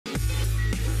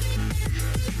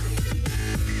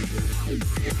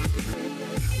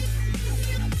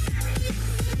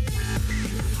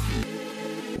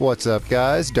What's up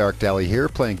guys, Darkdally here,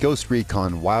 playing Ghost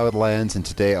Recon Wildlands, and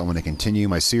today I want to continue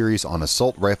my series on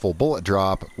assault rifle bullet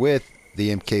drop with the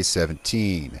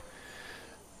MK17.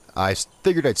 I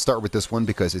figured I'd start with this one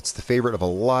because it's the favorite of a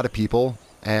lot of people,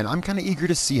 and I'm kind of eager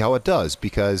to see how it does,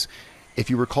 because if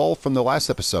you recall from the last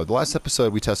episode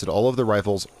we tested all of the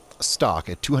rifles stock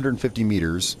at 250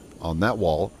 meters on that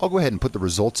wall. I'll go ahead and put the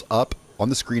results up on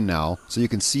the screen now so you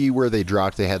can see where they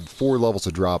dropped. They had 4 levels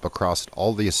of drop across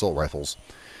all the assault rifles.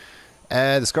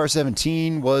 The SCAR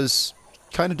 17 was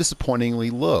kind of disappointingly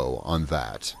low on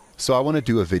that. So I want to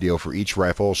do a video for each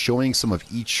rifle showing some of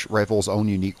each rifle's own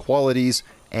unique qualities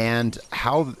and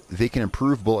how they can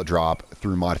improve bullet drop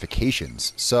through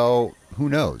modifications. So who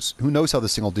knows? Who knows how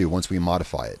this thing will do once we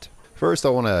modify it? First I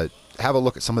want to have a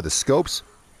look at some of the scopes,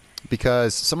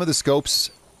 because some of the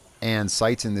scopes and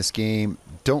sights in this game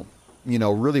don't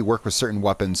really work with certain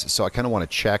weapons, so I kind of want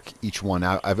to check each one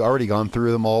out. I've already gone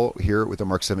through them all here with the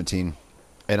Mark 17,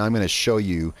 and I'm going to show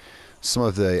you some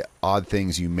of the odd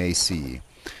things you may see.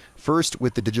 First,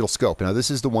 with the digital scope. Now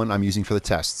this is the one I'm using for the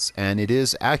tests, and it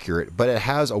is accurate, but it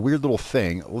has a weird little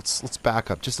thing. Let's back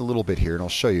up just a little bit here and I'll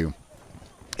show you.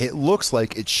 It looks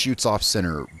like it shoots off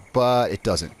center, but it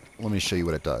doesn't. Let me show you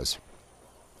what it does.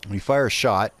 When you fire a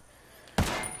shot,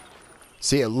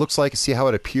 see, it looks like, see how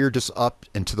it appeared just up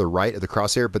and to the right of the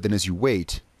crosshair, but then as you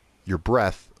wait, your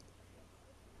breath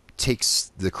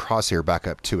takes the crosshair back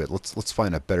up to it. Let's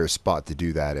find a better spot to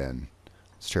do that in.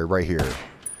 Let's try right here.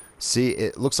 See,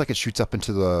 it looks like it shoots up and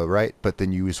to the right, but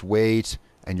then you just wait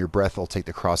and your breath will take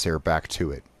the crosshair back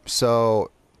to it. So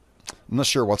I'm not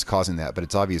sure what's causing that, but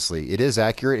it is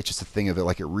accurate. It's just a thing of it,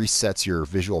 like it resets your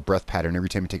visual breath pattern every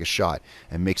time you take a shot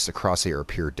and makes the crosshair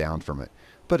appear down from it.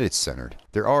 But it's centered.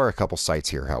 There are a couple sights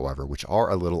here, however, which are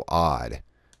a little odd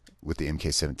with the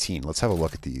MK17. Let's have a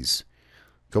look at these.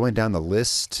 Going down the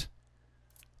list,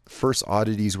 first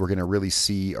oddities we're going to really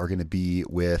see are going to be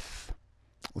with,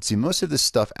 let's see, most of this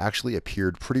stuff actually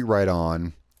appeared pretty right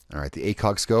on. All right, the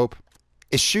ACOG scope.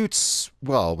 It shoots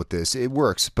well with this. It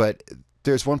works, but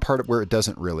there's one part where it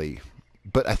doesn't really.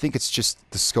 But I think it's just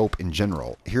the scope in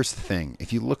general. Here's the thing.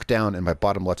 If you look down in my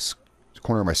bottom left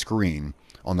corner of my screen,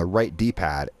 on the right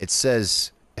D-pad, it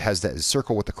says, it has that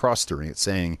circle with the cross through it. It's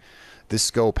saying this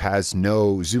scope has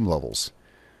no zoom levels.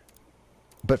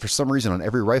 But for some reason on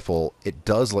every rifle, it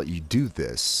does let you do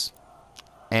this.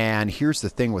 And here's the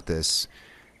thing with this.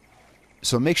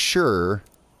 So make sure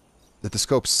that the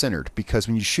scope's centered, because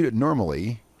when you shoot it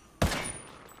normally,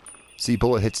 see,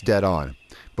 bullet hits dead on.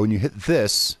 But when you hit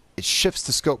this, it shifts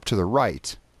the scope to the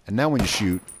right. And now when you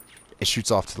shoot, it shoots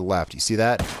off to the left. You see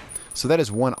that? So that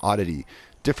is one oddity.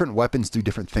 Different weapons do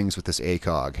different things with this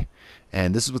ACOG,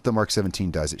 and this is what the Mark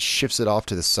 17 does. It shifts it off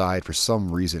to the side for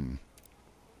some reason.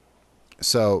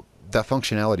 So that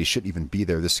functionality shouldn't even be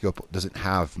there. This scope doesn't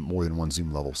have more than one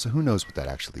zoom level, so who knows what that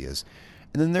actually is.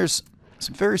 And then there's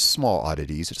some very small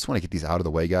oddities. I just want to get these out of the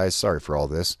way, guys. Sorry for all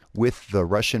this. With the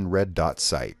Russian red dot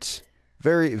sight.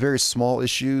 Very, very small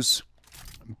issues,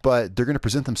 but they're going to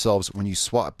present themselves when you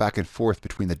swap back and forth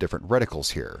between the different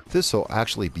reticles here. This will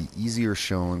actually be easier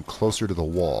shown closer to the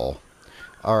wall.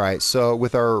 Alright, so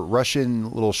with our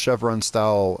Russian little chevron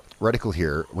style reticle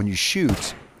here, when you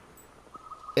shoot,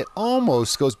 it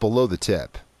almost goes below the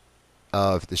tip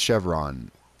of the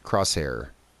chevron crosshair.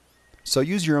 So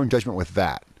use your own judgment with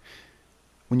that.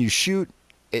 When you shoot,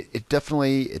 it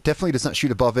definitely does not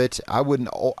shoot above it. I would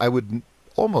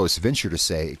almost venture to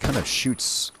say it kind of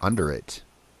shoots under it.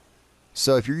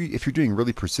 So if you're doing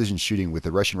really precision shooting with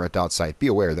the Russian red dot sight, be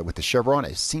aware that with the chevron,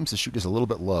 it seems to shoot just a little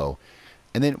bit low.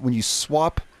 And then when you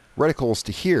swap reticles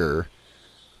to here,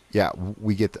 yeah,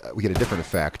 we get a different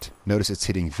effect. Notice it's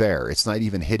hitting there. It's not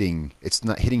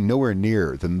hitting nowhere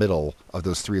near the middle of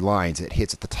those 3 lines. It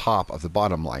hits at the top of the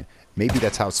bottom line. Maybe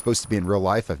that's how it's supposed to be in real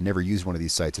life. I've never used one of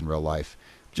these sights in real life.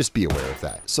 Just be aware of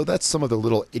that. So that's some of the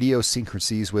little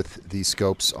idiosyncrasies with these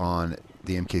scopes on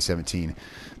the MK17.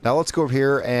 Now let's go over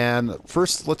here and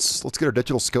first let's get our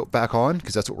digital scope back on,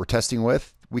 because that's what we're testing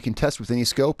with. We can test with any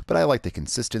scope, but I like the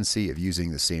consistency of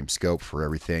using the same scope for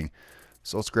everything.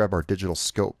 So let's grab our digital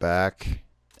scope back.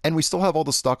 And we still have all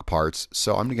the stock parts,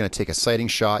 so I'm going to take a sighting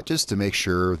shot just to make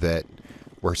sure that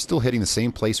we're still hitting the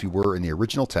same place we were in the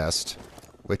original test,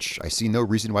 which I see no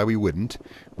reason why we wouldn't.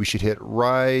 We should hit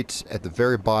right at the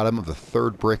very bottom of the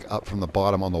 3rd brick up from the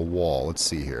bottom on the wall. Let's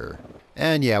see here.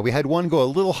 And yeah, we had one go a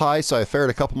little high, so I fired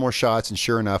a couple more shots, and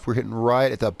sure enough, we're hitting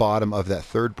right at the bottom of that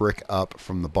 3rd brick up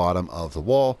from the bottom of the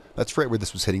wall. That's right where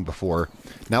this was hitting before.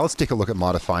 Now let's take a look at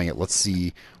modifying it. Let's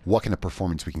see what kind of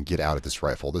performance we can get out of this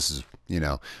rifle. This is,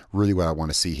 really what I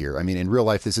want to see here. I mean, in real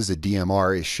life, this is a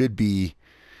DMR. It should be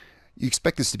You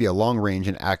expect this to be a long-range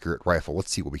and accurate rifle.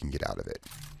 Let's see what we can get out of it.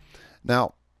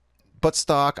 Now,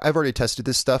 buttstock, I've already tested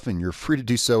this stuff, and you're free to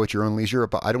do so at your own leisure,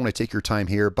 but I don't want to take your time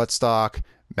here. Buttstock,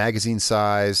 magazine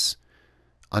size,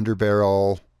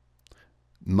 underbarrel,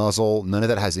 muzzle, none of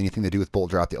that has anything to do with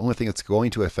bullet drop. The only thing that's going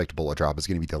to affect bullet drop is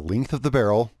going to be the length of the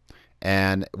barrel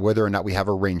and whether or not we have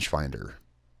a rangefinder.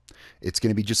 It's going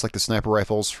to be just like the sniper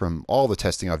rifles from all the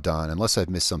testing I've done, unless I've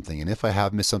missed something. And if I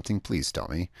have missed something, please tell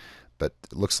me. But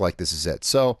it looks like this is it.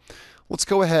 So let's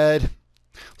go ahead.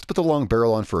 Let's put the long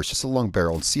barrel on first, just a long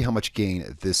barrel, and see how much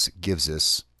gain this gives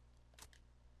us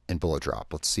in bullet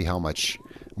drop. Let's see how much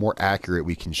more accurate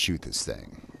we can shoot this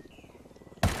thing.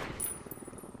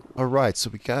 Alright, so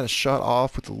we got a shot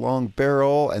off with the long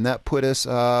barrel, and that put us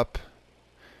up,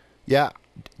 yeah,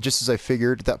 just as I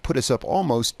figured, that put us up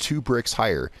almost 2 bricks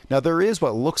higher. Now there is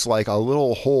what looks like a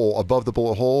little hole above the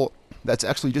bullet hole. That's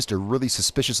actually just a really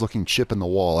suspicious looking chip in the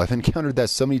wall. I've encountered that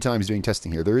so many times doing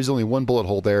testing here. There is only one bullet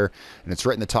hole there, and it's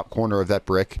right in the top corner of that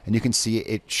brick. And you can see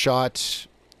it shot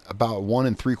about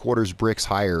 1 3/4 bricks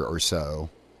higher or so.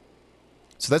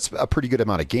 So that's a pretty good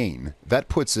amount of gain. That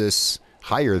puts us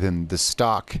higher than the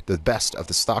stock, the best of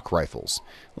the stock rifles.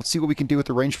 Let's see what we can do with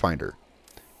the rangefinder.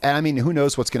 And I mean, who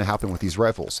knows what's going to happen with these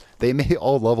rifles? They may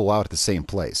all level out at the same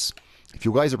place. If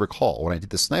you guys recall, when I did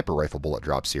the sniper rifle bullet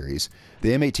drop series,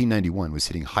 the M1891 was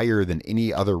hitting higher than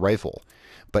any other rifle,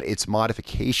 but its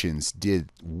modifications did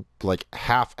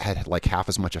had like half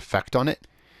as much effect on it,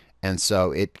 and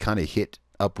so it kind of hit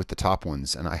up with the top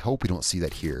ones, and I hope we don't see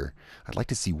that here. I'd like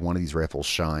to see one of these rifles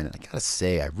shine, and I gotta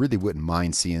say, I really wouldn't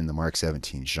mind seeing the Mark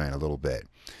 17 shine a little bit.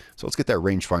 So let's get that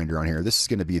rangefinder on here. This is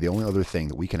going to be the only other thing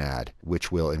that we can add,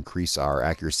 which will increase our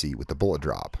accuracy with the bullet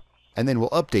drop. And then we'll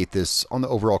update this on the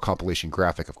overall compilation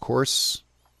graphic, of course.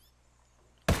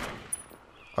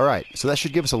 Alright, so that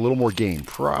should give us a little more gain.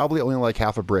 Probably only like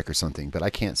half a brick or something, but I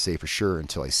can't say for sure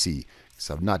until I see,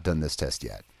 because I've not done this test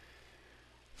yet.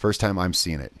 First time I'm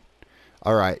seeing it.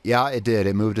 Alright, yeah, it did.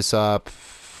 It moved us up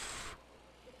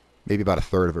maybe about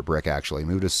 1/3 of a brick, actually.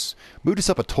 Moved us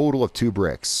up a total of 2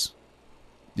 bricks.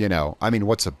 You know, I mean,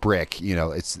 what's a brick? You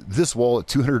know, it's this wall at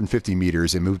 250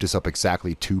 meters. It moved us up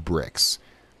exactly 2 bricks.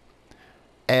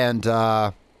 And,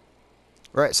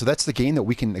 right, so that's the gain that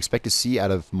we can expect to see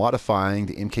out of modifying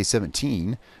the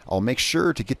MK17. I'll make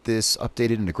sure to get this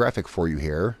updated in a graphic for you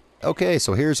here. Okay,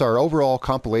 so here's our overall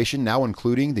compilation, now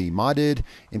including the modded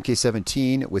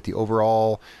MK17 with the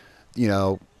overall, you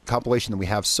know, compilation that we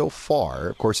have so far.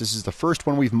 Of course, this is the first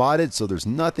one we've modded, so there's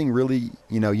nothing really,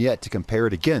 you know, yet to compare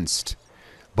it against.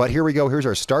 But here we go. Here's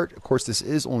our start. Of course, this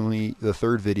is only the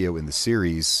 3rd video in the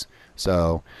series.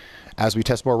 So as we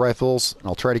test more rifles, and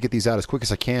I'll try to get these out as quick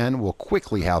as I can, we'll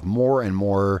quickly have more and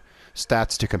more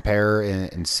stats to compare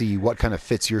and see what kind of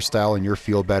fits your style and your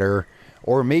field better.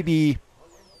 Or maybe,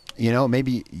 you know,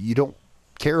 maybe you don't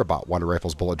care about what a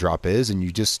rifle's bullet drop is and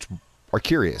you just are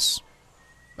curious.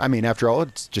 I mean, after all,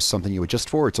 it's just something you adjust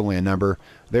for. It's only a number.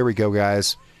 There we go,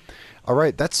 guys. All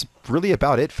right, that's really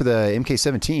about it for the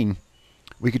MK17.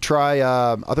 We could try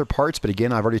other parts, but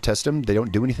again, I've already tested them. They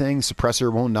don't do anything.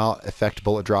 Suppressor will not affect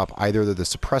bullet drop either. The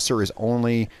suppressor is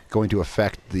only going to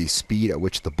affect the speed at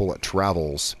which the bullet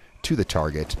travels to the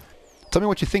target. Tell me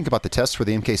what you think about the test for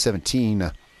the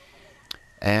MK17.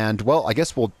 And, well, I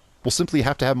guess we'll simply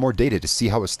have to have more data to see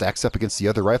how it stacks up against the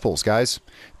other rifles, guys.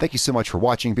 Thank you so much for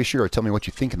watching. Be sure to tell me what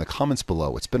you think in the comments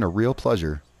below. It's been a real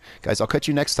pleasure. Guys, I'll catch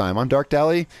you next time. I'm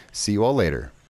Darkdally. See you all later.